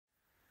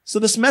So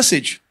this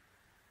message,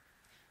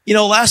 you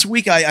know, last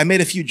week I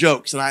made a few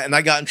jokes and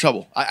I got in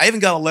trouble. I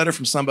even got a letter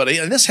from somebody,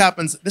 and this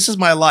happens. This is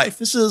my life.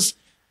 This is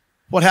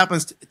what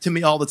happens to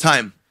me all the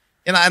time.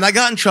 And I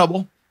got in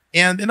trouble,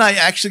 and then I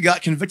actually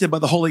got convicted by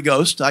the Holy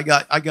Ghost. I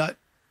got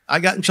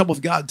in trouble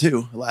with God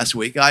too last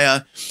week.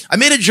 I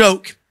made a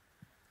joke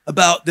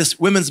about this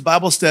women's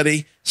Bible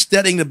study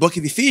studying the book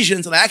of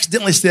Ephesians, and I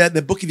accidentally said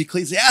the book of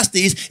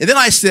Ecclesiastes, and then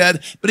I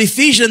said, but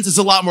Ephesians is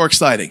a lot more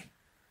exciting.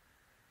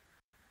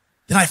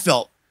 Then I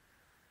felt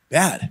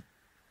bad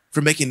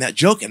for making that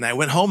joke, and I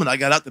went home and I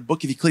got out the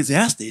book of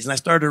Ecclesiastes and I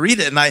started to read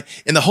it,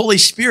 and the Holy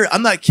Spirit,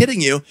 I'm not kidding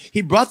you,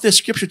 he brought this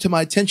scripture to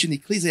my attention,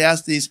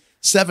 Ecclesiastes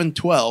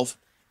 7:12,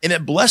 and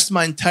it blessed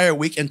my entire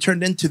week and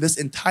turned into this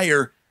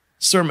entire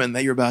sermon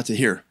that you're about to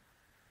hear.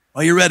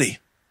 Are you ready?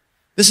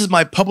 This is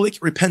my public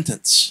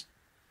repentance.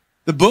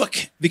 The book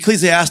of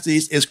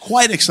Ecclesiastes is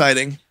quite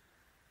exciting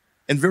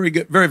and very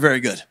good, very, very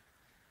good.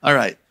 All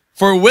right.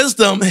 For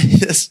wisdom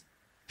is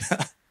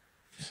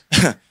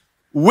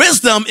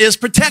wisdom is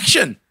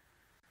protection.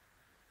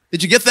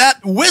 Did you get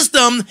that?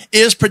 Wisdom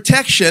is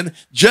protection,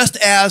 just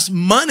as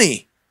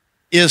money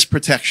is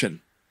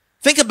protection.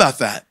 Think about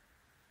that.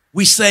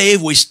 We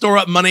save, we store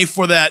up money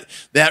for that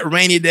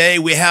rainy day.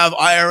 We have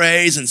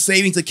IRAs and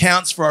savings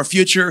accounts for our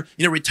future,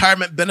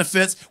 retirement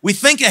benefits. We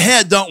think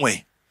ahead, don't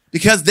we?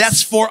 Because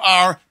that's for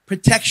our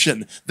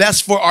protection.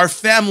 That's for our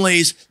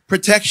family's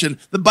protection.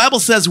 The Bible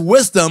says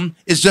wisdom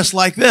is just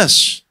like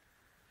this.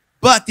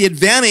 But the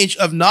advantage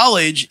of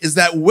knowledge is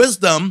that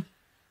wisdom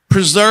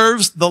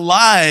preserves the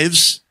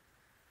lives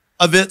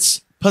of its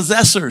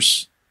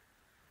possessors.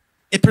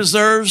 It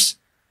preserves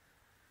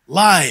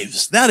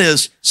lives. That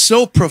is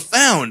so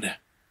profound.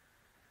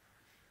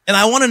 And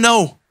I want to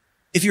know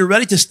if you're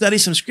ready to study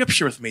some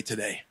scripture with me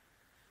today,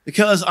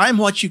 because I'm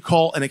what you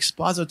call an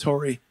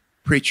expository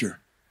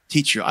preacher,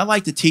 teacher. I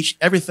like to teach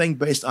everything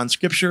based on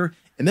scripture,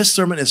 and this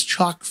sermon is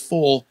chock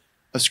full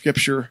of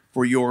scripture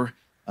for your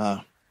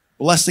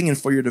blessing and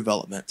for your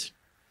development.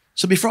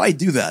 So before I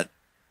do that,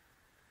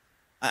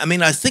 I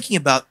was thinking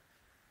about,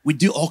 we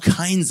do all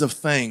kinds of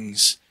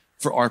things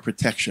for our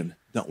protection,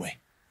 don't we?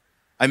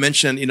 I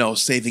mentioned,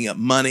 saving up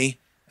money.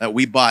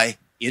 We buy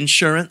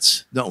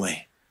insurance, don't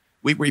we?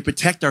 We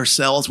protect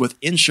ourselves with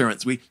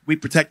insurance. We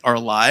protect our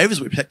lives.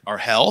 We protect our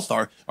health,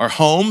 our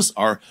homes,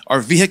 our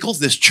vehicles.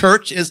 This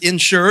church is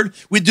insured.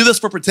 We do this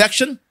for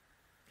protection.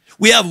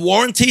 We have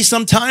warranty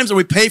sometimes, or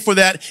we pay for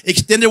that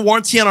extended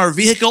warranty on our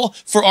vehicle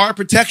for our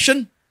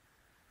protection.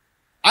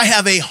 I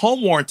have a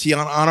home warranty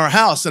on our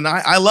house, and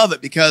I love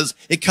it because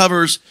it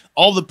covers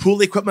all the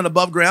pool equipment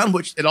above ground,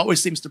 which it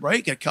always seems to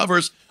break. It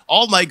covers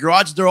all my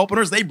garage door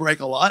openers. They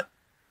break a lot.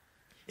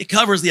 It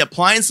covers the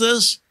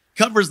appliances,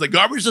 covers the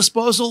garbage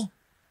disposal.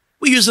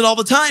 We use it all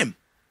the time.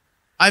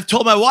 I've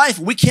told my wife,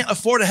 we can't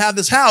afford to have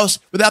this house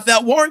without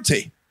that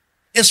warranty.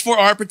 It's for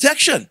our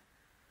protection.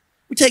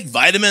 We take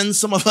vitamins,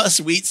 some of us.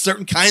 We eat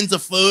certain kinds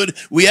of food.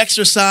 We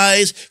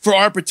exercise for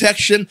our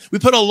protection. We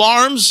put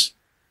alarms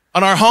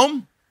on our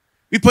home.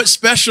 We put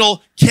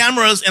special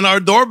cameras in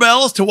our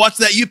doorbells to watch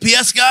that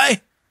UPS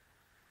guy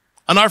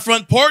on our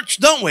front porch,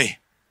 don't we?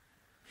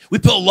 We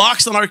put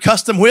locks on our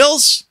custom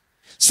wheels.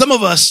 Some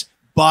of us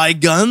buy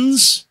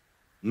guns.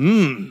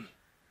 We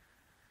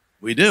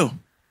do.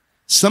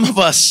 Some of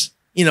us,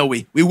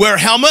 we wear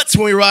helmets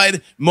when we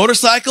ride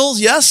motorcycles.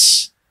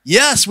 Yes.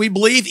 Yes, we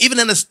believe, even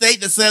in a state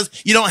that says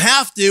you don't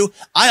have to,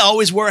 I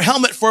always wear a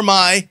helmet for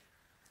my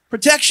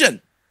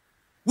protection.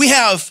 We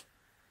have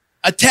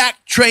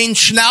attack trained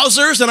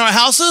schnauzers in our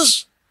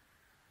houses.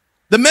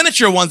 The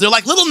miniature ones, they're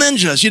like little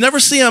ninjas. You never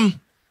see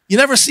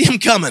them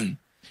coming.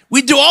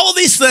 We do all of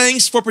these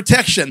things for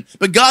protection,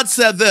 but God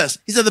said this.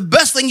 He said the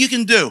best thing you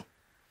can do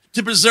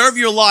to preserve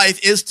your life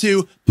is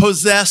to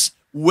possess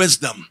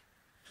wisdom.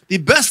 The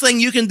best thing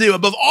you can do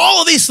above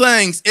all of these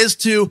things is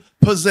to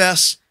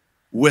possess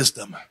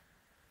wisdom.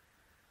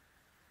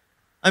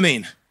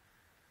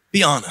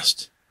 Be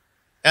honest.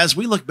 As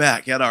we look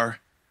back at our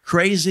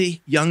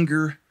crazy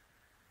younger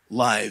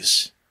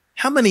lives,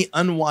 how many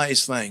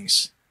unwise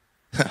things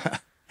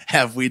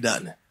have we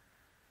done?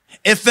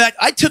 In fact,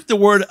 I took the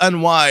word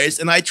unwise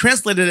and I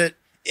translated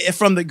it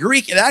from the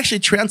Greek. It actually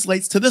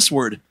translates to this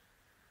word,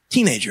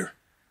 teenager.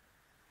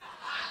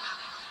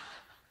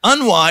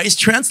 Unwise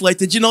translates,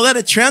 did you know that?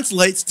 It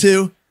translates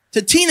to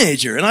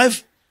teenager. And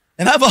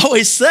I've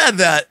always said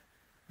that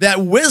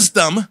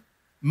wisdom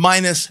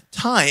minus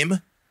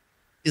time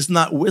is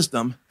not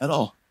wisdom at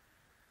all.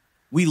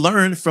 We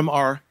learn from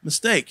our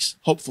mistakes,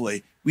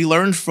 hopefully. We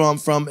learn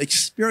from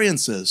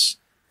experiences.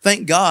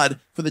 Thank God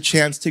for the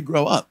chance to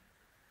grow up.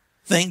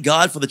 Thank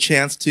God for the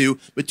chance to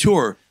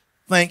mature.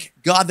 Thank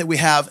God that we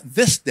have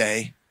this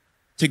day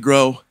to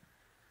grow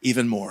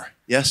even more.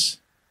 Yes?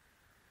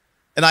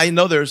 And I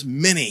know there's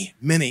many,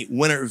 many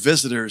winter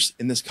visitors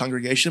in this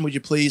congregation. Would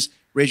you please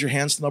raise your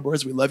hands,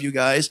 snowbirds? We love you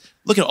guys.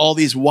 Look at all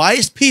these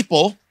wise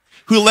people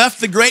who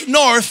left the great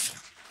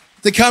north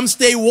to come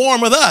stay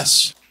warm with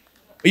us.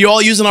 Are you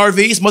all using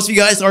RVs? Most of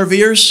you guys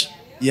RVers?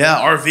 Yeah,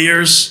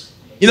 RVers.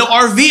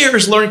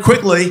 RVers learn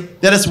quickly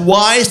that it's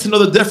wise to know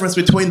the difference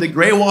between the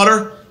gray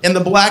water in the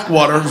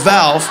Blackwater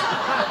valve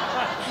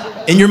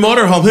in your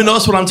motorhome, who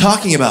knows what I'm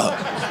talking about?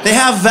 They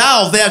have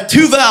valves. They have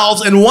two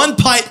valves and one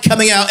pipe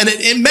coming out, and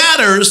it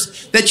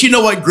matters that you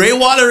know what gray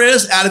water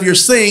is out of your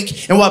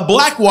sink and what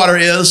black water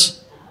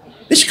is.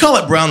 They should call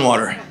it brown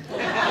water.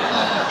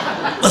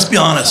 Let's be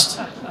honest.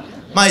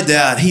 My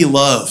dad, he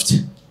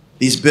loved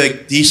these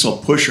big diesel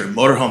pusher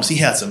motorhomes. He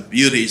had some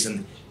beauties,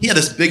 and he had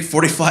this big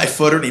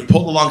 45-footer, and he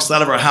pulled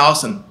alongside of our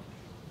house and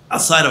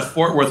outside of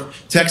Fort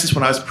Worth, Texas,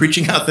 when I was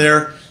preaching out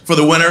there for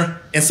the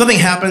winter, and something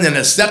happened in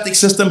his septic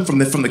system from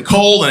the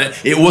cold, and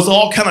it was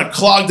all kind of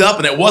clogged up,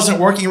 and it wasn't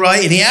working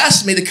right, and he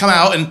asked me to come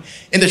out and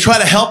to try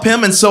to help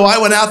him, and so I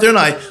went out there, and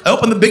I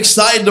opened the big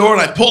side door,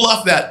 and I pulled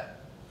off that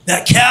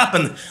cap,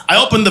 and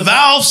I opened the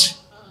valves.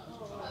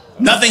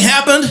 Nothing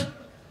happened.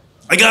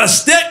 I got a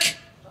stick,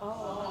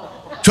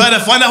 tried to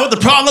find out what the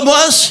problem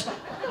was.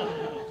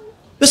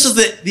 This is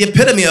the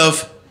epitome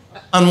of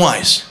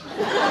unwise.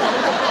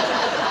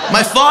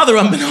 My father,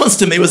 unbeknownst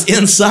to me, was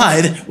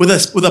inside with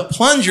a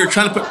plunger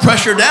trying to put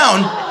pressure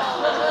down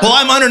while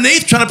I'm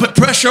underneath trying to put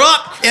pressure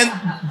up. And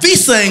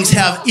these things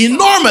have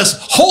enormous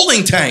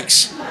holding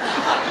tanks.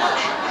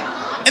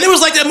 And it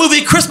was like that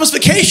movie Christmas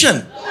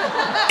Vacation.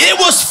 It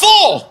was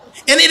full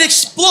and it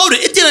exploded.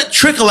 It didn't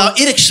trickle out,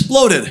 it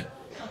exploded.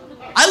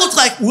 I looked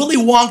like Willy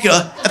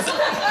Wonka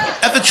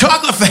at the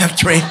chocolate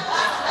factory.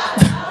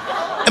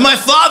 And my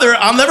father,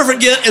 I'll never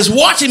forget, is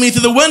watching me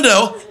through the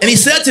window, and he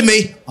said to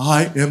me,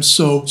 "I am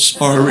so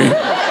sorry."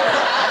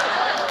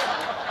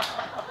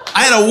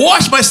 I had to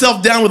wash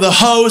myself down with a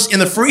hose in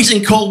the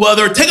freezing cold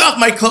weather, take off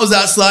my clothes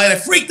outside. I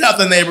freaked out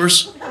the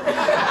neighbors.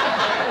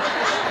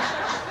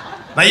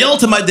 I yelled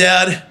to my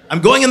dad, "I'm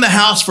going in the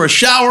house for a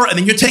shower, and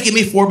then you're taking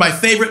me for my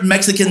favorite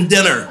Mexican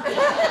dinner."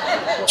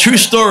 True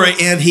story,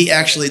 and he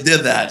actually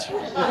did that.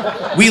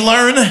 We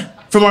learn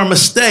from our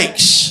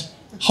mistakes,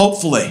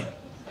 hopefully.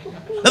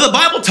 Now, the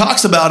Bible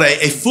talks about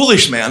a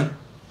foolish man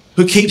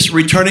who keeps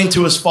returning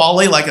to his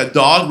folly like a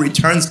dog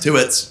returns to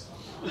its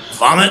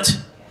vomit.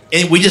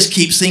 And we just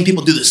keep seeing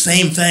people do the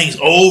same things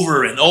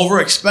over and over,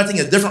 expecting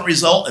a different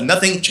result, and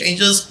nothing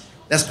changes.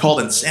 That's called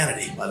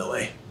insanity, by the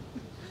way.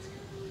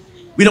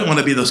 We don't want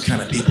to be those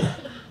kind of people.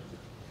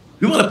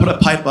 We want to put a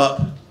pipe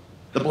up,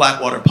 the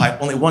Blackwater pipe,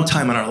 only one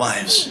time in our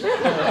lives,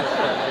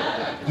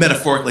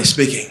 metaphorically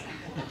speaking.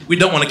 We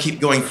don't want to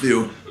keep going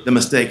through the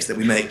mistakes that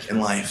we make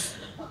in life.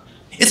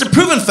 It's a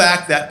proven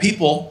fact that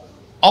people,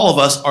 all of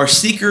us, are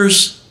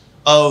seekers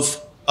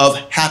of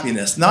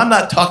happiness. Now, I'm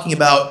not talking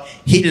about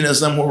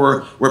hedonism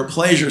where we're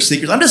pleasure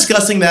seekers. I'm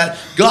discussing that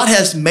God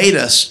has made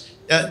us.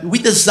 We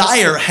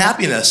desire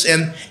happiness,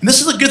 and this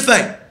is a good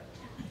thing.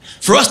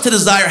 For us to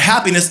desire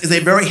happiness is a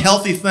very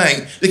healthy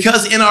thing,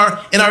 because in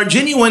our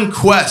genuine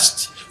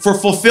quest for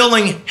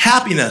fulfilling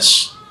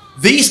happiness,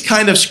 these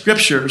kind of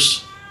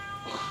scriptures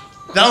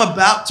that I'm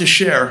about to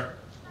share,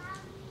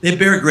 they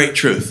bear great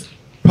truth.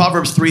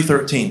 Proverbs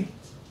 3:13.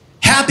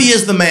 Happy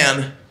is the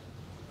man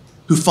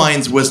who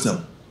finds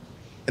wisdom,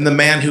 and the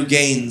man who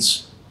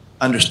gains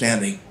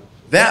understanding.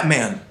 That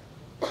man,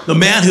 the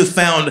man who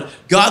found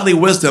godly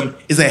wisdom,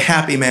 is a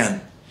happy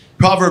man.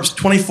 Proverbs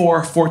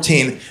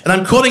 24:14. And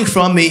I'm quoting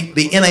from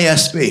the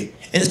NASB.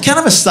 And it's kind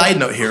of a side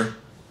note here.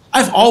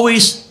 I've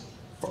always,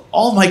 for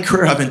all my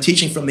career, I've been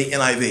teaching from the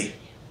NIV.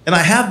 And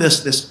I have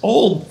this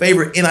old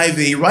favorite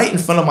NIV right in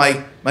front of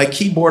my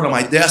keyboard on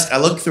my desk. I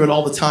look through it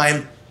all the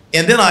time.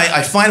 And then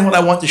I find what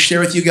I want to share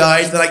with you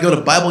guys. Then I go to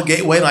Bible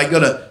Gateway and I go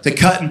to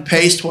cut and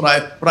paste what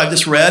I've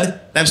just read.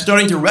 And I'm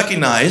starting to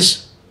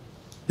recognize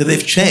that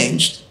they've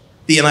changed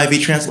the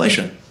NIV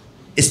translation.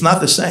 It's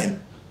not the same.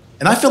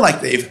 And I feel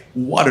like they've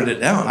watered it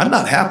down. I'm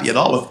not happy at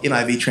all with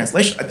NIV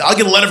translation. I'll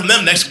get a letter from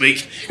them next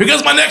week. Here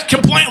goes my next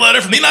complaint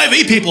letter from the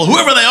NIV people,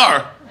 whoever they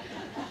are.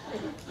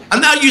 I'm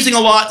now using a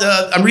lot,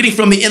 I'm reading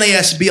from the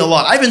NASB a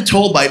lot. I've been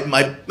told by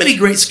many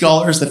great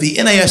scholars that the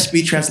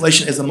NASB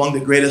translation is among the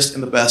greatest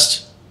and the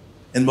best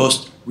and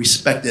most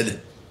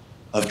respected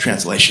of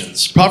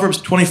translations. Proverbs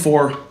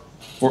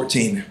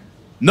 24:14.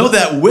 Know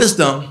that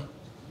wisdom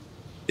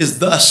is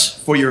thus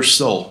for your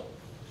soul.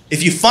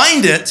 If you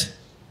find it,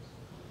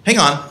 hang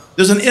on,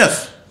 there's an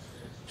if.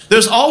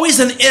 There's always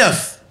an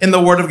if in the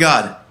Word of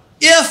God.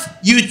 If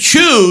you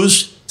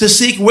choose to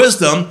seek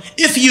wisdom,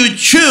 if you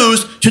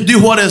choose to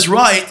do what is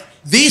right,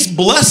 these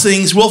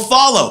blessings will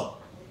follow.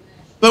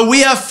 But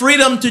we have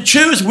freedom to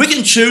choose. We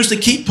can choose to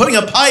keep putting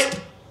a pipe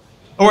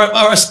or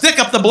a stick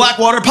up the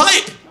Blackwater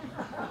pipe.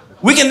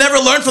 We can never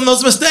learn from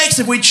those mistakes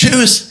if we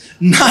choose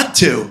not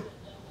to.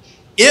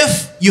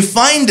 If you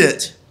find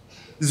it,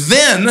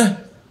 then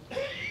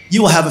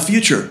you will have a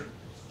future,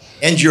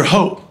 and your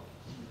hope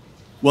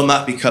will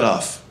not be cut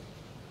off.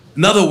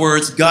 In other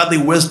words, godly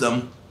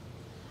wisdom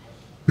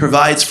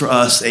provides for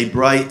us a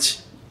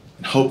bright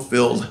and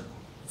hope-filled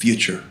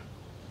future.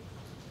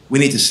 We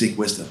need to seek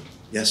wisdom,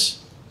 yes?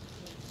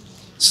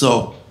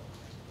 So,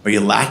 are you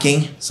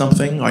lacking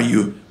something? Are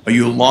you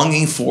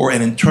longing for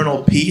an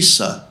internal peace,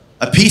 a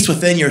peace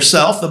within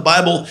yourself? The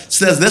Bible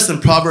says this in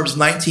Proverbs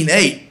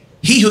 19:8.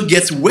 He who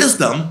gets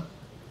wisdom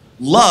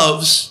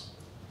loves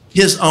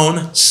his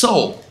own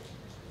soul.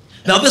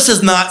 Now, this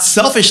is not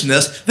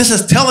selfishness. This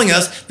is telling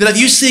us that if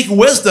you seek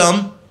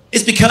wisdom,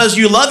 it's because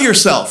you love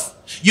yourself.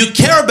 You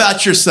care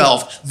about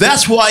yourself.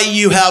 That's why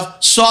you have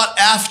sought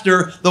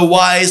after the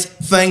wise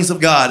things of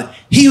God.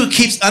 He who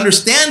keeps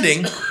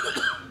understanding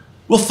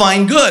will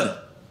find good.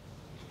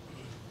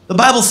 The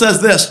Bible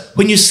says this: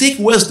 when you seek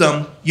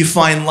wisdom, you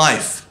find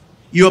life.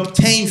 You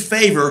obtain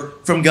favor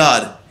from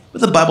God.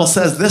 But the Bible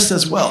says this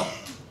as well: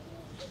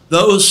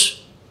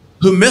 those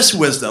who miss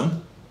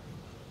wisdom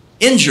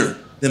injure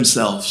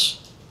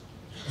themselves.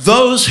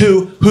 Those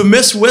who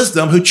miss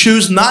wisdom, who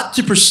choose not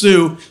to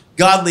pursue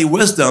godly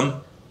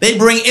wisdom, they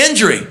bring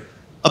injury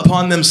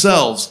upon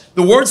themselves.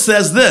 The word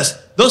says this: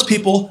 those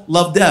people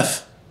love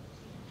death.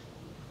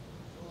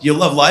 Do you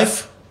love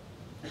life?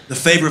 The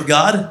favor of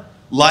God?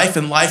 Life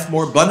and life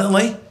more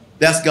abundantly?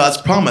 That's God's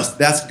promise.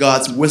 That's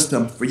God's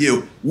wisdom for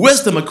you.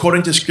 Wisdom,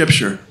 according to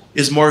Scripture,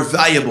 is more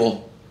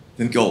valuable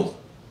than gold.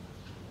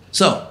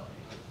 So,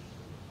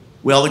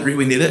 we all agree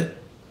we need it.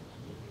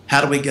 How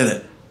do we get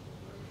it?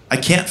 I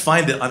can't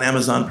find it on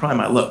Amazon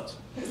Prime. I looked.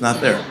 It's not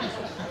there.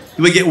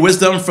 Do we get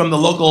wisdom from the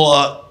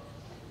local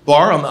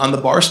bar on the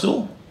bar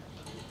stool?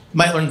 You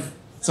might learn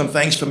some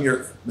things from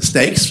your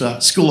mistakes,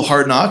 School of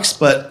Hard Knocks,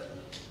 but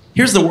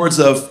here's the words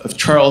of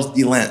Charles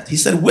DeLint. He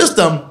said,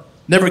 wisdom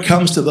never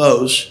comes to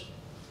those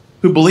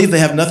who believe they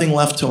have nothing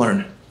left to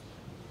learn.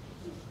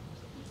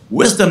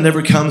 Wisdom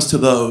never comes to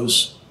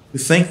those who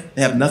think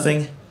they have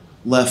nothing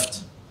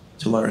left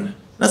to learn.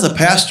 As a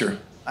pastor,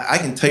 I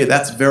can tell you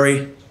that's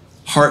very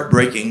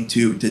heartbreaking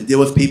to deal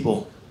with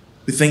people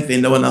who think they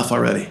know enough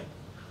already.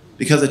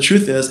 Because the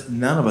truth is,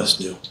 none of us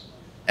do.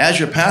 As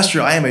your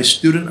pastor, I am a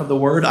student of the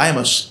Word. I am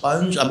a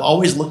sponge. I'm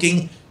always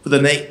looking for the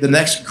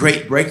next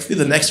great breakthrough,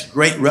 the next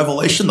great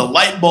revelation, the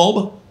light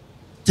bulb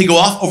to go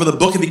off over the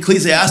book of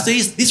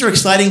Ecclesiastes. These are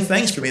exciting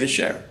things for me to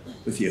share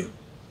with you.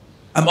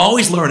 I'm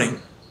always learning,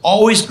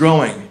 always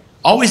growing,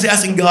 always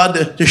asking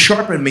God to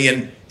sharpen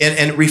me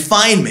and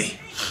refine me.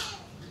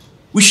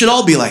 We should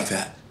all be like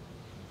that.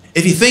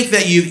 If you think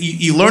that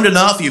you learned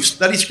enough, you've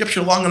studied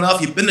Scripture long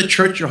enough, you've been to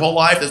church your whole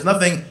life, there's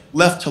nothing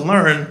left to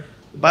learn,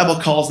 the Bible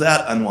calls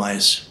that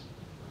unwise.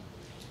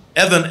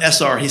 Evan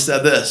Essar, he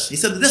said this. He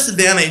said, the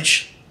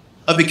disadvantage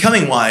of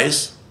becoming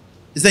wise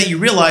is that you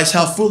realize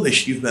how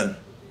foolish you've been.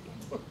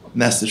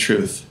 And that's the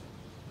truth.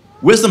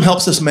 Wisdom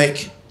helps us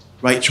make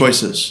right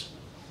choices.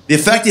 The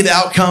effective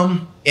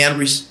outcome of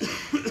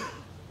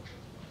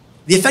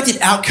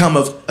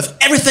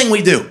everything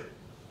we do,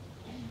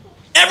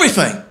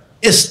 everything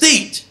is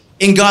steeped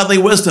in godly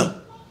wisdom.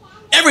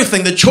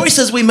 Everything, the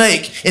choices we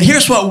make. And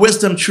here's what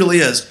wisdom truly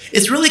is.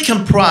 It's really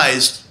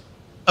comprised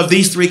of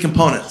these three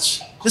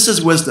components. This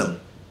is wisdom: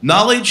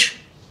 knowledge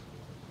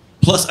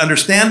plus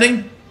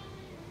understanding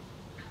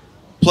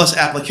plus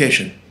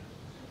application.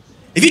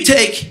 If you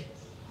take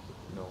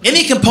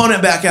any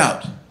component back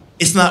out,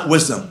 it's not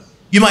wisdom.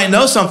 You might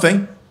know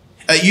something,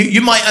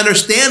 you might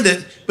understand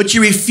it, but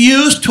you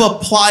refuse to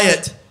apply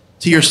it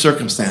to your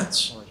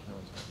circumstance.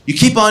 You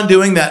keep on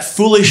doing that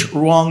foolish,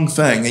 wrong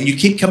thing, and you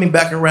keep coming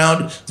back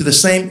around to the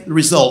same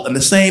result and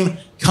the same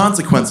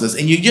consequences,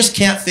 and you just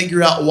can't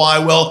figure out why.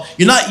 Well,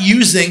 you're not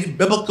using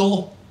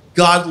biblical,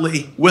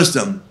 godly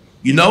wisdom.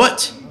 You know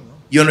it,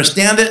 you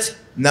understand it,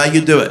 now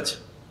you do it.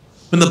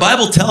 When the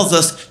Bible tells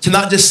us to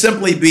not just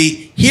simply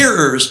be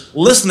hearers,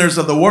 listeners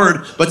of the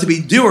word, but to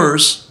be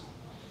doers,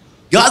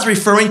 God's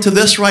referring to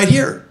this right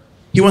here.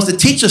 He wants to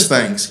teach us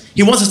things.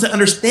 He wants us to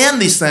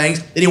understand these things,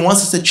 and he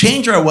wants us to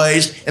change our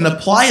ways and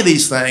apply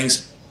these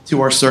things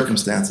to our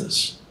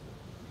circumstances.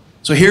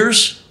 So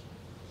here's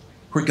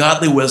where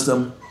godly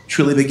wisdom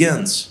truly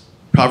begins.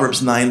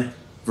 Proverbs 9,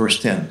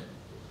 verse 10.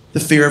 The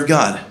fear of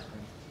God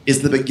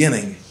is the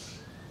beginning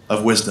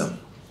of wisdom.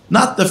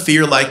 Not the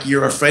fear like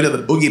you're afraid of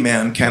the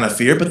boogeyman kind of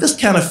fear, but this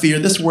kind of fear,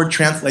 this word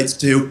translates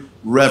to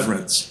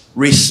reverence,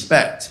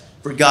 respect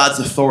for God's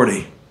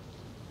authority,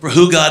 for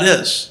who God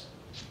is.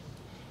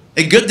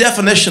 A good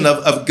definition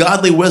of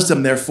godly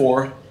wisdom,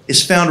 therefore,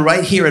 is found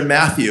right here in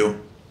Matthew,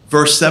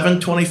 verse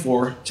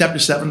 7:24, chapter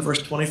 7,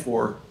 verse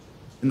 24,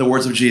 in the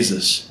words of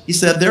Jesus. He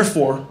said,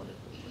 therefore,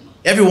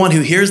 everyone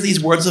who hears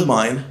these words of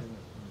mine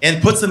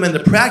and puts them into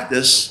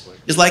practice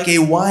is like a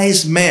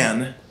wise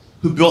man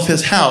who built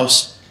his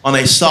house on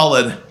a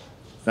solid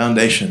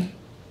foundation.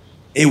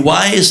 A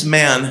wise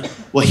man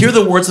will hear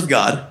the words of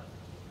God,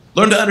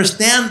 learn to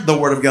understand the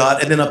word of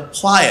God, and then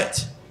apply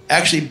it.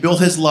 Actually build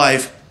his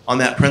life on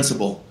that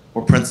principle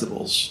or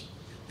principles.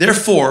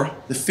 Therefore,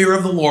 the fear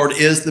of the Lord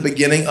is the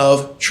beginning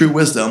of true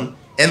wisdom,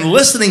 and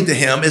listening to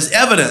him is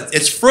evident.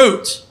 It's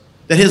fruit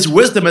that his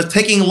wisdom is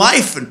taking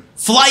life and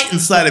flight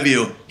inside of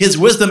you. His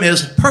wisdom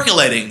is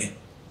percolating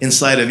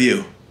inside of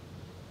you.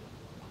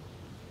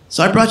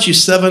 So I brought you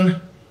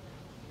 7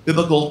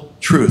 biblical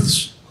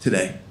truths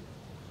today.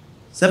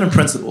 7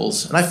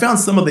 principles. And I found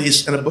some of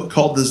these in a book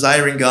called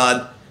Desiring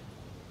God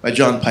by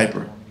John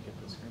Piper.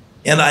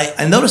 And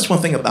I noticed one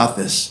thing about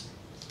this.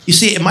 You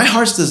see, my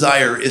heart's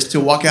desire is to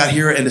walk out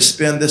here and to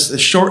spend this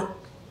short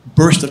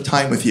burst of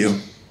time with you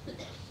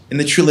and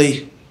to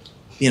truly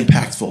be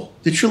impactful,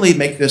 to truly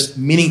make this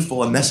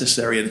meaningful and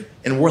necessary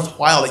and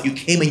worthwhile, that you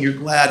came and you're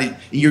glad and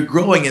you're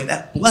growing, and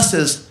that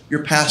blesses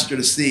your pastor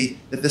to see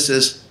that this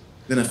is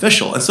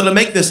beneficial. And so to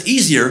make this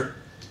easier,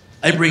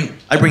 I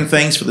bring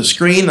things for the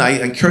screen. I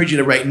encourage you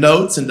to write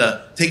notes and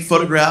to take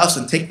photographs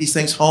and take these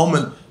things home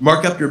and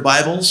mark up your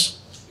Bibles.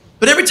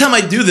 But every time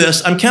I do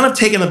this, I'm kind of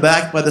taken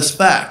aback by this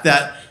fact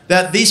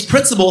that these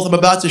principles I'm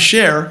about to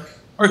share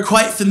are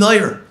quite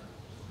familiar.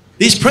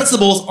 These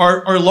principles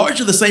are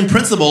largely the same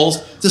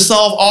principles to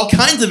solve all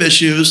kinds of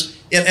issues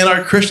in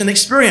our Christian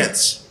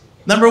experience.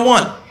 Number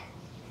one,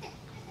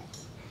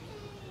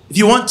 if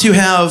you want to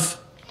have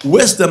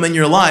wisdom in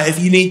your life,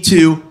 you need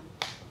to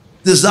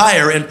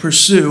desire and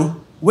pursue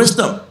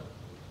wisdom.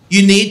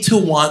 You need to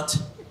want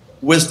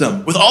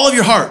wisdom with all of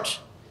your heart.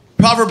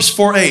 Proverbs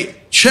 4:8,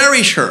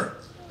 cherish her.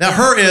 Now,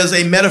 her is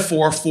a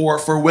metaphor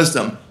for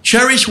wisdom.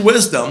 Cherish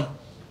wisdom,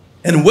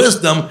 and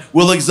wisdom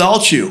will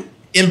exalt you.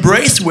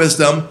 Embrace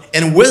wisdom,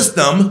 and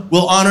wisdom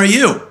will honor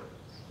you.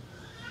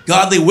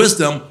 Godly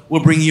wisdom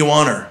will bring you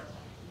honor.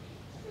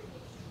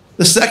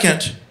 The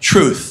second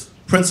truth,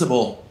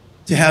 principle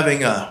to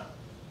having a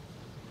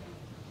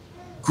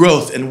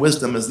growth in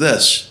wisdom is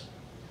this.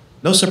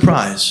 No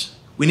surprise.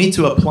 We need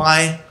to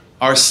apply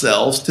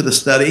ourselves to the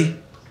study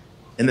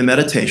and the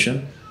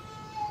meditation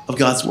of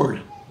God's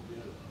Word.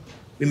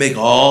 We make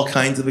all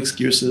kinds of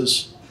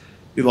excuses.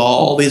 We have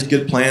all these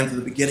good plans at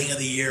the beginning of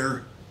the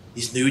year,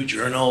 these new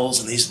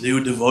journals and these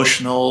new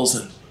devotionals,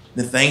 and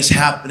then things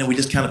happen and we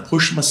just kind of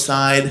push them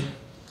aside.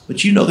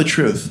 But you know the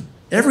truth.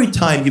 Every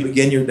time you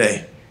begin your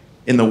day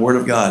in the Word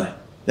of God,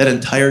 that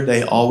entire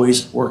day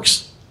always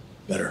works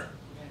better.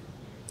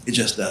 It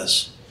just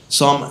does.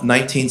 Psalm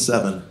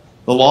 19:7.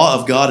 The law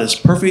of God is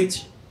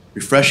perfect,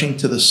 refreshing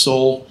to the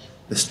soul.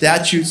 The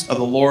statutes of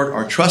the Lord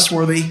are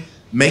trustworthy,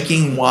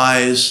 making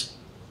wise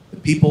the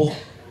people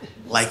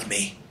like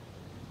me,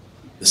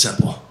 the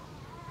simple.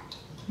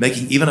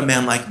 Making even a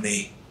man like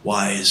me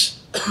wise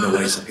in the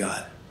ways of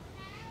God.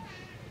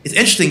 It's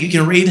interesting, you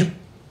can read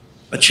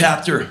one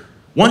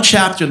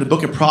chapter in the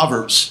book of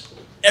Proverbs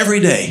every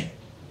day,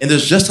 and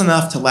there's just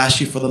enough to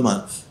last you for the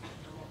month.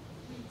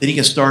 Then you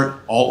can start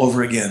all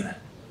over again.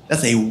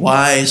 That's a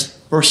wise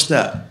first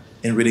step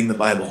in reading the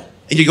Bible.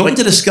 And you're going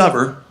to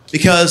discover,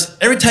 because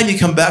every time you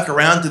come back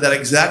around to that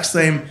exact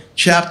same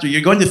chapter,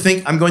 you're going to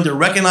think, I'm going to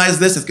recognize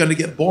this, it's going to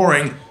get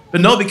boring.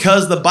 But no,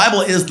 because the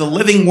Bible is the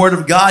living Word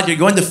of God, you're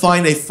going to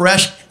find a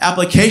fresh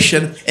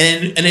application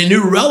and a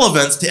new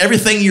relevance to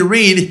everything you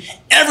read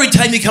every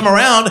time you come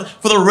around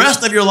for the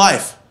rest of your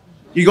life.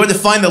 You're going to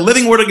find the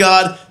living Word of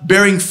God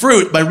bearing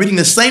fruit by reading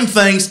the same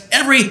things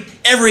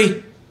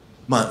every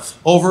month,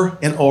 over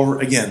and over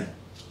again.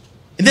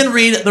 And then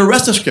read the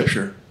rest of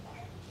Scripture.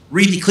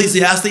 Read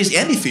Ecclesiastes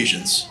and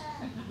Ephesians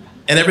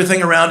and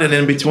everything around it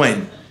in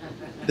between.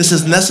 This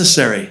is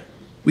necessary.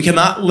 We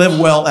cannot live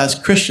well as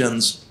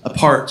Christians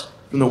apart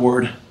from the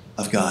Word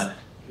of God.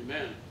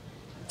 Amen.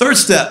 Third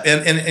step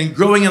in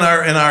growing in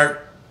our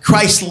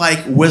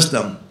Christ-like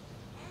wisdom.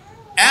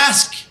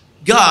 Ask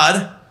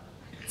God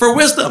for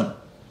wisdom.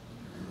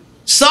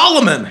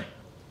 Solomon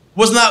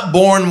was not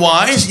born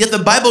wise, yet the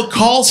Bible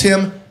calls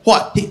him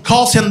what? It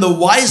calls him the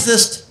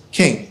wisest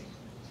king.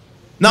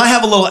 Now I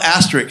have a little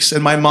asterisk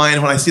in my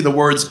mind when I see the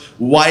words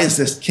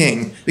wisest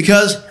king,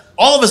 because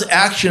all of his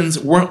actions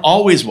weren't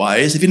always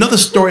wise. If you know the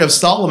story of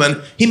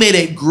Solomon, he made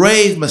a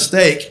grave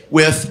mistake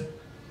with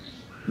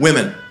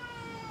women.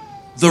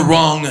 The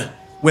wrong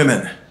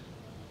women.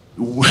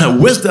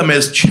 Wisdom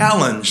is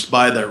challenged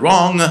by the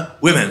wrong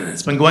women.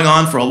 It's been going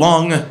on for a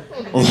long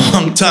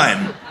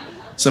time.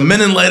 So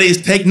men and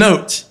ladies, take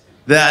note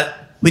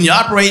that when you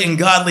operate in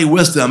godly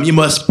wisdom, you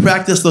must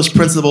practice those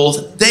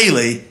principles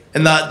daily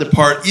and not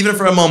depart, even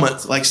for a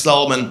moment, like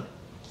Solomon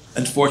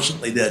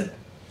unfortunately did.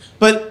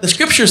 But the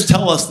scriptures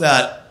tell us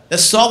that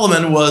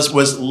Solomon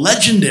was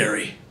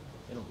legendary.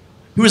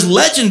 He was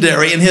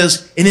legendary in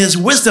his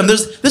wisdom.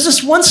 There's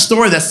this one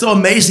story that's so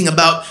amazing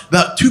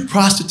about two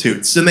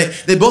prostitutes. And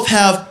they both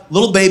have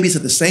little babies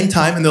at the same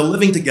time, and they're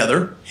living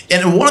together.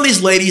 And one of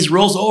these ladies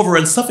rolls over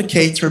and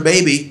suffocates her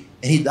baby,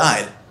 and he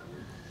died.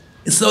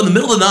 And so in the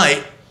middle of the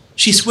night,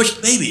 she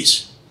switched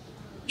babies.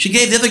 She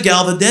gave the other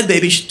gal the dead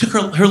baby. She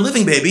took her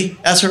living baby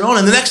as her own.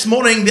 And the next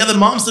morning, the other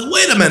mom said,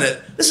 wait a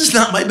minute, this is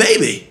not my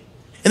baby.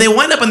 And they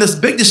wind up in this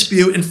big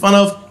dispute in front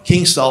of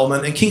King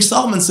Solomon. And King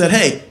Solomon said,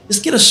 hey,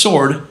 just get a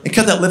sword and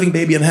cut that living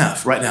baby in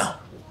half right now.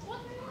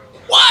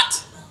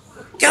 What?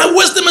 What kind of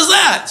wisdom is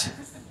that?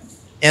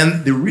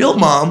 And the real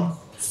mom,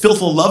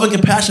 filled with love and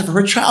compassion for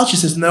her child, she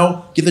says,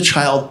 no, give the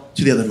child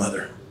to the other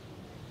mother.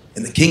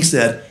 And the king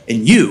said,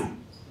 and you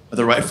are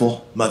the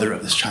rightful mother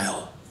of this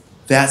child.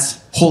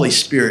 That's Holy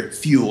Spirit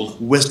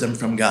fueled wisdom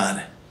from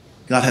God.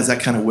 God has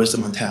that kind of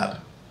wisdom on tap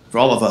for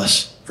all of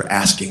us for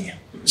asking.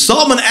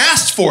 Solomon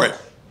asked for it.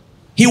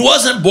 He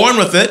wasn't born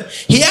with it.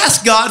 He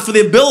asked God for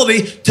the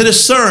ability to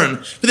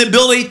discern, for the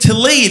ability to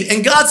lead.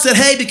 And God said,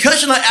 hey,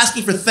 because you're not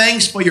asking for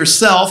things for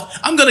yourself,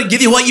 I'm going to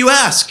give you what you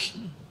ask.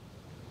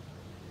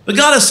 But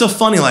God is so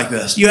funny like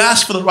this. You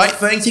ask for the right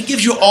things, he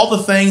gives you all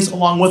the things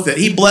along with it.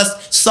 He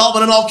blessed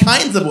Solomon in all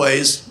kinds of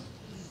ways.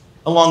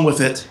 Along with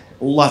it,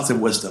 lots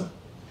of wisdom.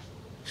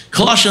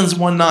 Colossians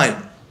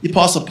 1:9, the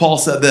Apostle Paul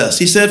said this.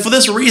 He said, "For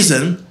this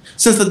reason,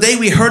 since the day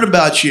we heard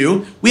about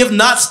you, we have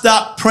not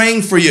stopped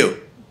praying for you.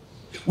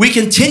 We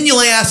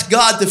continually ask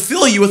God to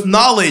fill you with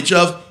knowledge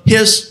of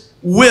his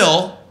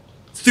will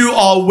through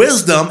all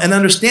wisdom and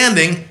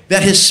understanding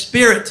that his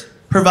Spirit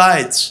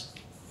provides."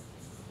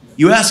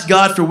 You ask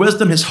God for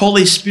wisdom, his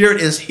Holy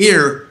Spirit is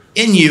here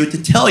in you to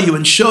tell you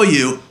and show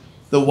you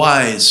the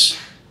wise.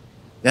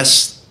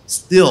 That's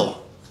still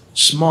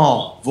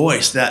small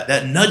voice,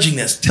 that nudging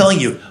that's telling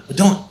you,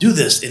 don't do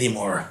this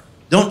anymore.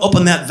 Don't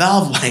open that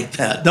valve like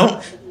that.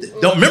 Don't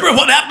remember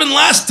what happened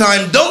last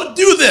time. Don't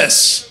do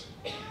this.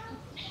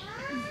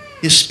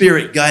 His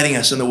Spirit guiding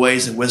us in the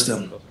ways of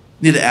wisdom.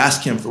 We need to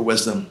ask him for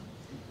wisdom.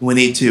 We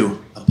need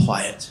to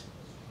apply it.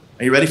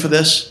 Are you ready for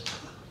this?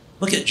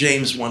 Look at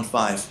James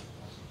 1:5.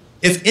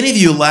 If any of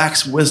you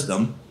lacks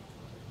wisdom,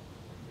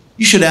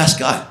 you should ask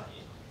God.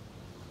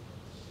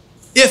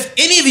 If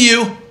any of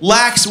you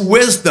lacks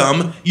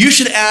wisdom, you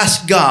should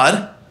ask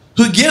God,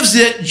 who gives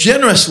it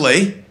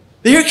generously.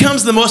 But here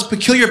comes the most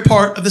peculiar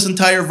part of this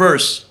entire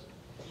verse.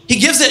 He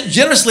gives it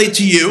generously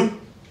to you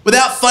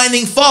without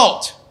finding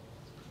fault.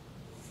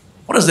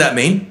 What does that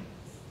mean?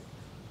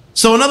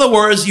 So in other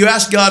words, you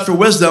ask God for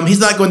wisdom, he's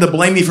not going to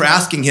blame you for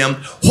asking him.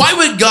 Why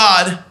would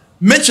God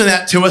mention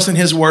that to us in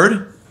his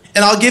word?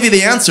 And I'll give you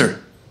the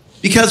answer.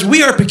 Because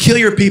we are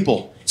peculiar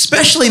people,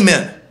 especially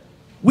men.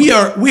 We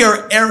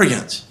are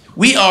arrogant.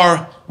 We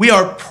are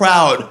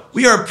proud.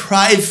 We are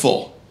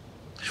prideful.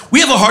 We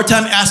have a hard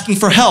time asking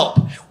for help.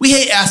 We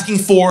hate asking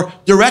for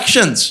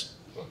directions.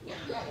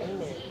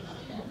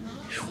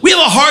 We have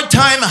a hard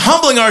time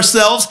humbling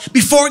ourselves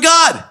before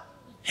God.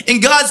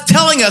 And God's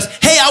telling us,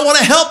 hey, I want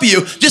to help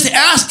you. Just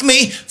ask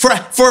me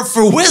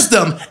for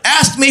wisdom.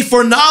 Ask me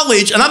for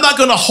knowledge, and I'm not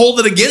going to hold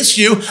it against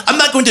you. I'm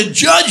not going to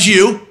judge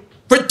you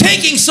for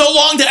taking so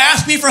long to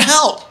ask me for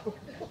help.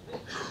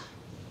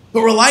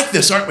 But we're like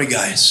this, aren't we,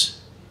 guys?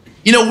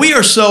 You know, we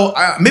are so,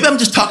 maybe I'm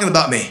just talking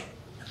about me.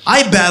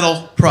 I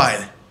battle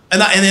pride.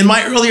 And in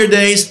my earlier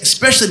days,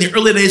 especially in the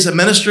early days of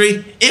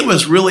ministry, it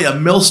was really a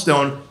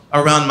millstone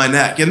around my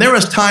neck. And there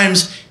was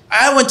times,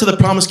 I went to the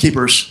Promise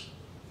Keepers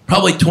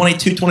probably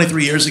 22,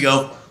 23 years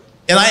ago.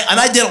 And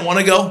I didn't want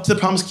to go to the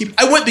Promise Keepers.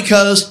 I went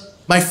because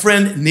my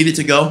friend needed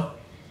to go.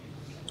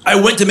 I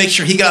went to make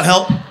sure he got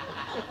help.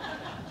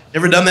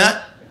 Ever done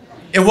that?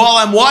 And while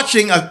I'm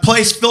watching a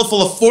place filled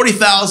full of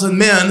 40,000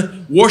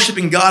 men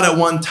worshiping God at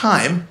one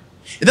time,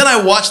 and then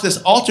I watched this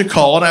altar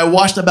call, and I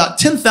watched about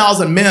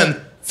 10,000 men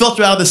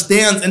filter out of the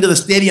stands into the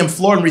stadium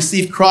floor and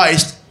receive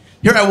Christ.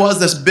 Here I was,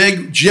 this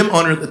big gym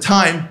owner at the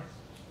time,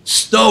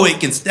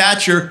 stoic in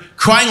stature,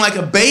 crying like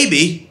a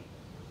baby,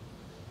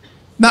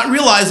 not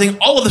realizing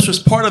all of this was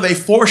part of a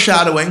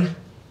foreshadowing,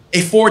 a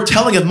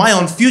foretelling of my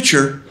own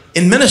future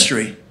in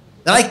ministry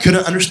that I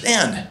couldn't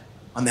understand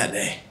on that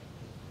day.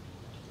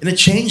 And it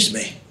changed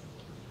me.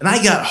 And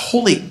I got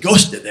Holy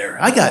Ghosted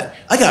there. I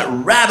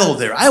got rattled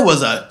there. I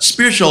was a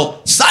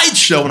spiritual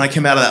sideshow when I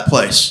came out of that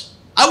place.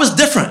 I was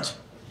different.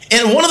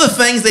 And one of the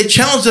things they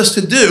challenged us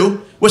to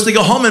do was to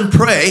go home and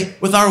pray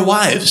with our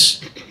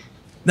wives.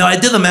 Now, I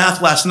did the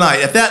math last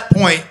night. At that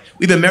point,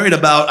 we've been married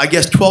about, I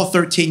guess, 12,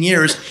 13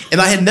 years, and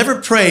I had never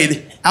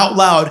prayed out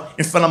loud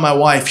in front of my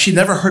wife. She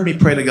never heard me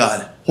pray to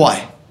God.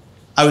 Why?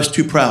 I was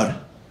too proud.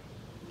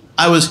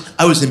 I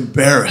was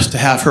embarrassed to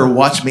have her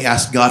watch me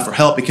ask God for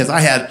help because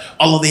I had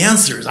all of the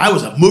answers. I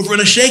was a mover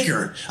and a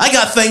shaker. I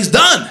got things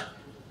done.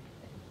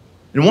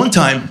 And one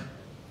time,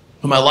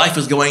 when my life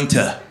was going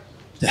to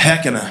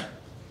heck in a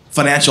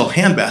financial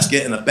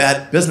handbasket in a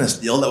bad business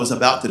deal that was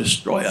about to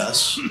destroy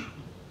us,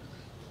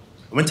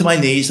 I went to my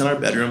knees in our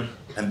bedroom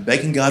and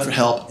begging God for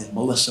help, and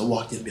Melissa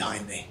walked in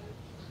behind me.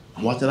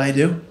 And what did I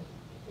do?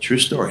 True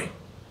story.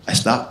 I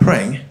stopped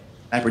praying.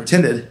 I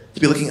pretended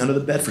to be looking under the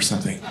bed for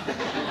something.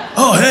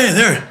 Oh,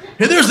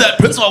 there's that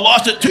pencil. I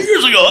lost it 2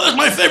 years ago. That's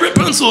my favorite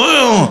pencil.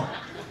 Oh.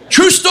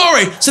 True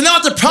story. So now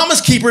at the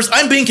Promise Keepers,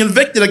 I'm being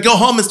convicted to go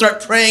home and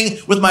start praying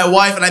with my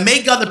wife. And I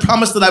made God the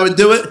promise that I would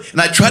do it.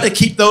 And I tried to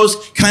keep those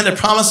kind of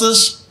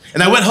promises.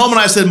 And I went home and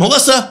I said,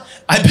 Melissa,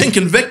 I've been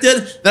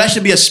convicted that I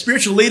should be a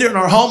spiritual leader in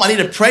our home. I need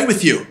to pray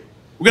with you.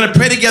 We're going to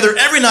pray together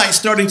every night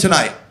starting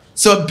tonight.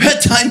 So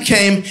bedtime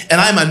came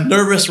and I'm a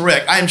nervous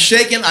wreck. I'm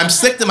shaking. I'm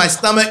sick to my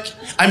stomach.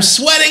 I'm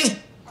sweating.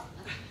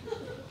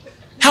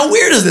 How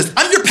weird is this?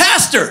 I'm your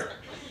pastor.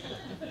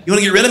 You want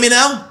to get rid of me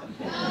now?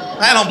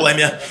 I don't blame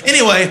you.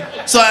 Anyway,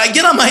 so I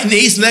get on my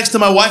knees next to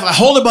my wife. I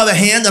hold her by the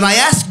hand and I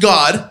ask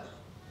God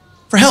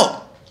for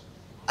help.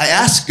 I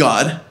ask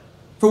God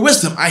for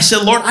wisdom. I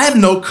said, Lord, I have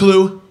no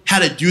clue how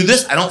to do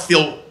this. I don't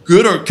feel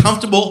good or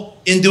comfortable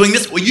in doing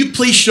this. Will you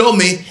please show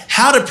me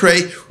how to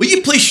pray? Will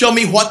you please show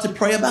me what to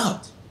pray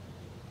about?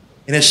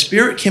 And his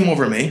Spirit came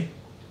over me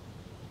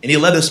and he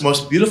led this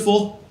most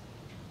beautiful,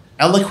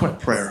 eloquent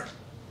prayer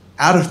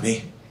out of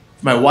me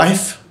for my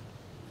wife,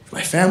 for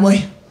my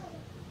family,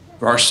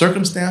 for our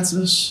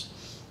circumstances.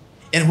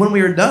 And when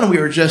we were done, we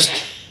were just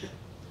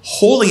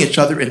holding each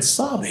other and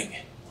sobbing.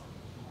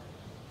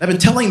 I've been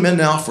telling men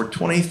now for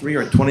 23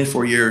 or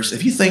 24 years,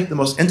 if you think the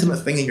most intimate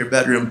thing in your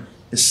bedroom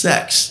is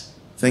sex,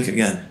 think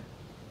again.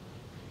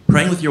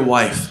 Praying with your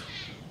wife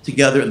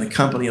together in the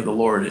company of the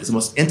Lord is the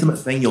most intimate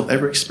thing you'll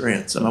ever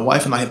experience. And my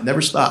wife and I have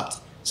never stopped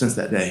since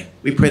that day.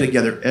 We pray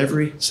together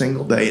every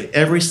single day. And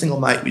every single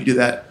night we do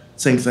that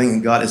same thing,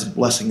 and God is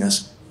blessing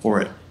us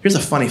for it. Here's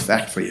a funny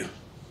fact for you.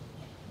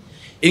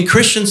 In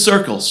Christian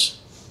circles,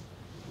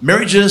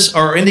 marriages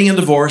are ending in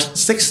divorce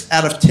 6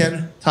 out of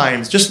 10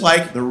 times, just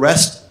like the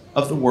rest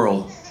of the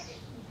world.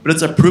 But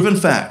it's a proven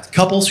fact.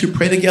 Couples who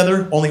pray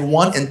together, only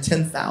 1 in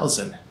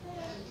 10,000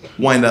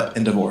 wind up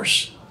in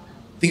divorce.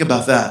 Think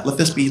about that. Let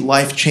this be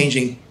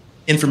life-changing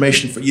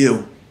information for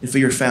you and for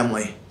your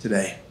family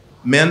today.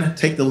 Men,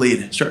 take the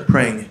lead. Start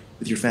praying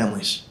with your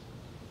families.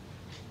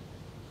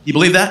 You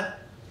believe that?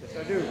 Yes,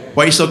 I do.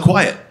 Why are you so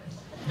quiet?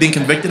 Being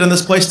convicted in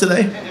this place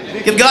today?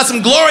 Give God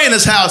some glory in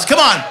this house. Come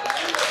on.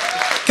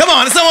 Come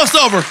on, it's almost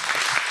over.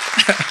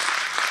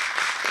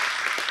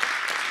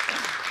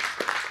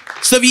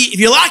 So if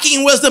you're lacking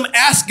in wisdom,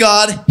 ask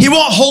God. He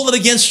won't hold it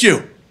against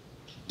you.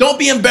 Don't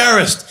be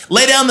embarrassed.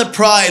 Lay down the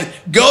pride.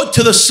 Go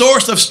to the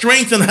source of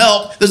strength and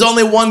help. There's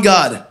only one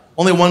God,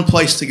 only one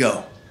place to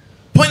go.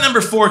 Point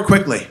number 4,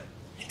 quickly.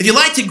 If you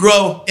like to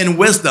grow in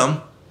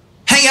wisdom,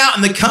 hang out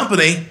in the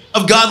company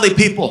of godly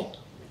people.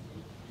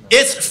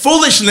 It's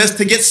foolishness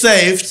to get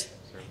saved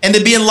and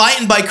to be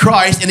enlightened by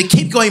Christ and to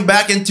keep going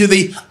back into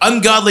the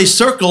ungodly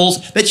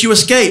circles that you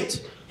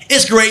escaped.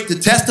 It's great to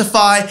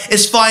testify.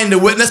 It's fine to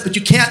witness, but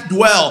you can't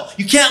dwell.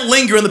 You can't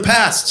linger in the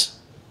past.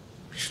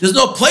 There's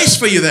no place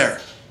for you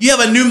there. You have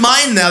a new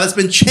mind now that's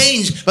been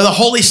changed by the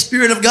Holy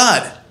Spirit of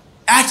God.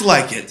 Act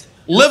like it.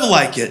 Live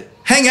like it.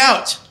 Hang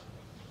out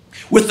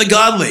with the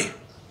godly.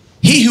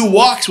 He who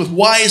walks with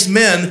wise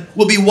men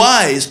will be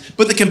wise,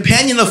 but the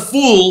companion of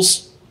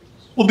fools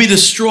will be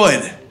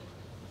destroyed.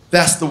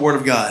 That's the word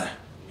of God.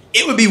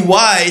 It would be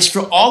wise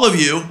for all of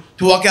you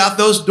to walk out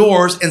those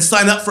doors and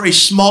sign up for a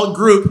small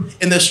group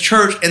in this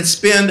church and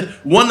spend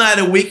one night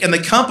a week in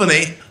the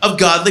company of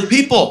godly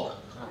people.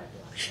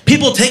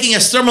 People taking a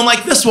sermon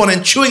like this one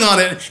and chewing on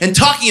it and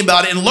talking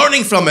about it and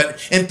learning from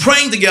it and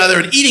praying together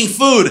and eating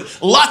food,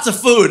 lots of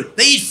food.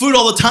 They eat food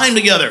all the time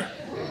together.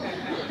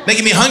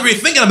 Making me hungry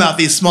thinking about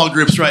these small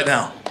groups right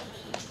now.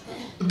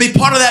 Be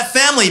part of that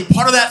family,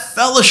 part of that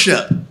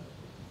fellowship.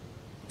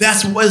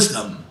 That's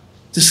wisdom,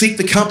 to seek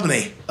the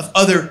company of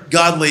other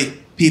godly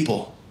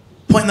people.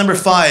 Point number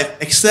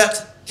 5,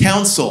 accept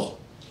counsel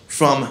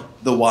from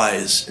the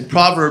wise. In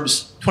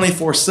Proverbs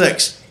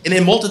 24:6, in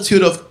a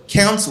multitude of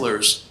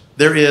counselors,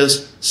 there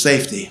is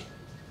safety.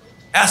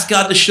 Ask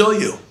God to show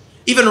you.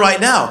 Even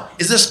right now,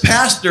 is this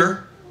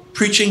pastor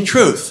preaching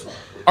truth?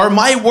 Are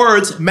my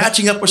words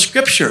matching up with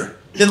Scripture?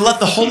 Then let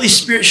the Holy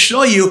Spirit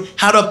show you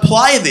how to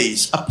apply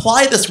these.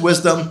 Apply this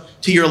wisdom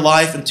to your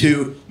life and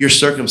to your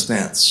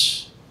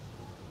circumstance.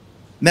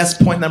 And that's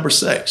point number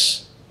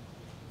 6.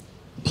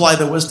 Apply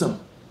the wisdom.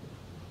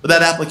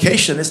 Without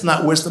application, it's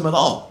not wisdom at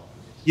all.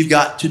 You've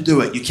got to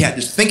do it. You can't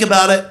just think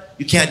about it.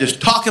 You can't just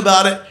talk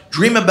about it,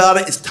 dream about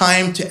it. It's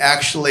time to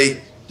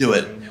actually do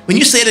it. When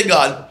you say to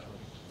God,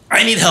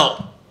 I need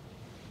help,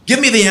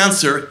 give me the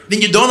answer,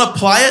 then you don't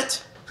apply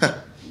it,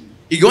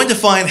 you're going to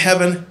find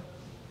heaven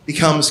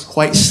becomes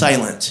quite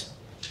silent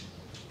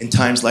in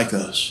times like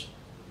those.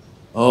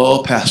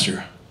 Oh,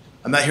 Pastor,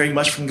 I'm not hearing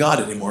much from God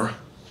anymore.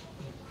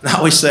 And I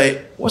always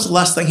say, what was the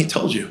last thing he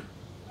told you?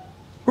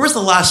 Where was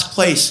the last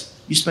place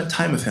you spent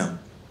time with him?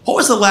 What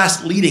was the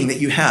last leading that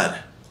you had?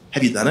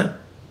 Have you done it?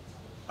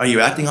 Are you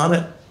acting on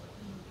it?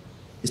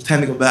 It's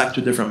time to go back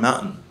to a different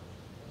mountain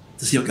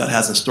to see what God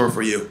has in store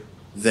for you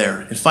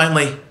there. And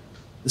finally,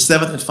 the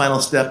 7th and final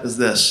step is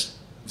this: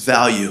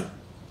 value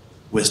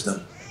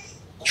wisdom.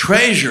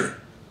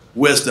 Treasure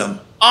wisdom.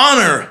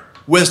 Honor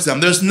wisdom.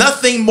 There's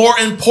nothing more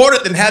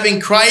important than having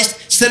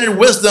Christ-centered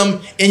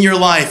wisdom in your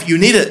life. You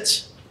need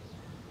it.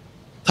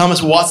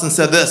 Thomas Watson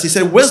said this. He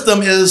said,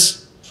 wisdom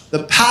is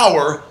the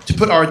power to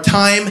put our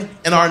time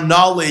and our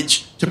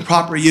knowledge to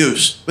proper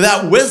use.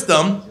 Without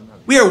wisdom,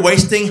 we are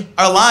wasting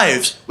our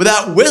lives.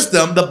 Without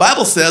wisdom, the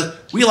Bible says,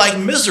 we like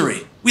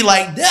misery. We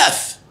like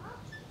death.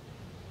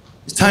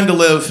 It's time to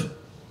live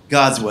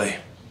God's way.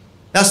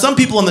 Now, some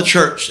people in the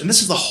church, and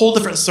this is a whole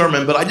different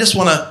sermon, but I just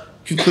want to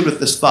conclude with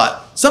this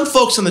thought. Some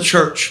folks in the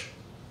church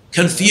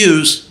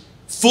confuse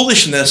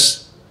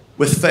foolishness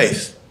with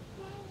faith.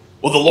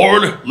 Well, the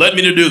Lord led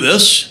me to do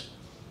this.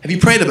 Have you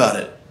prayed about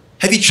it?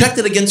 Have you checked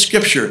it against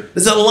Scripture?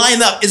 Does it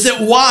line up? Is it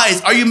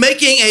wise? Are you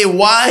making a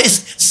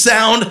wise,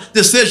 sound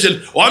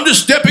decision? Well, I'm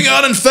just stepping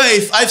out in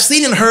faith. I've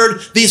seen and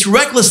heard these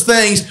reckless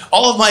things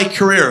all of my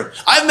career.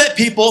 I've met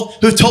people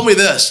who've told me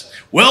this.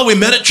 Well, we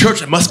met at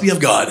church. It must be of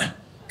God.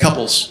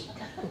 Couples.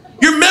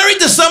 You're married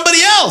to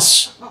somebody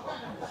else.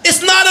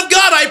 It's not of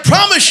God. I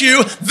promise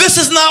you, this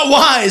is not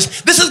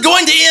wise. This is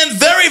going to end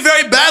very,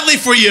 very badly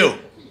for you.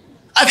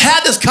 I've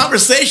had this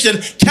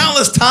conversation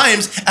countless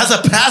times as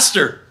a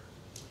pastor.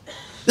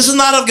 This is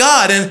not of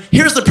God. And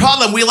here's the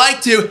problem. We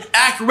like to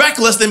act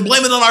reckless and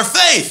blame it on our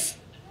faith.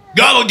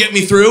 God will get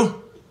me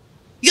through.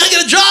 You gotta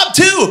get a job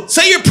too.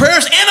 Say your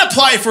prayers and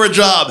apply for a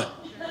job.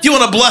 If you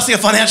want a blessing, a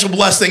financial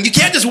blessing, you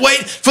can't just wait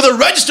for the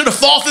register to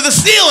fall through the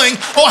ceiling.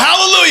 Oh,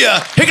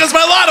 hallelujah. Here comes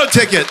my lotto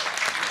ticket.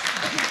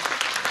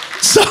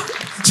 So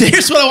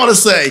here's what I want to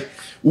say.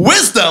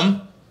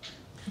 Wisdom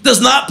does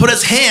not put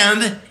its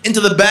hand into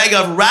the bag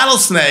of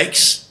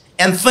rattlesnakes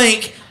and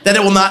think that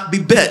it will not be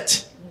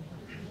bit.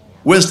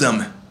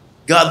 Wisdom,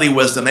 godly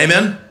wisdom.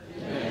 Amen?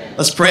 Amen.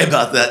 Let's pray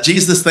about that.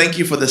 Jesus, thank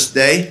you for this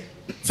day.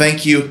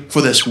 Thank you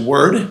for this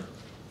word.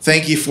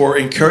 Thank you for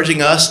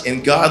encouraging us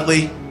in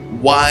godly,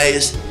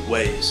 wise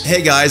ways.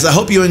 Hey guys, I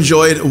hope you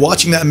enjoyed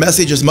watching that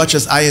message as much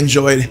as I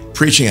enjoyed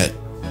preaching it.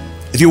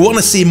 If you want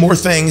to see more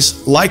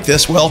things like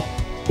this, well,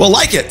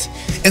 like it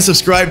and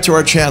subscribe to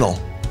our channel.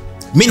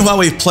 Meanwhile,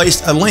 we've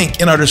placed a link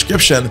in our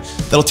description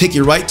that'll take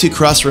you right to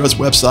Crossroads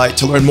website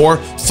to learn more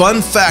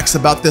fun facts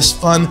about this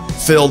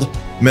fun-filled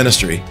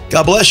ministry.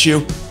 God bless you,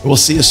 and we'll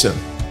see you soon.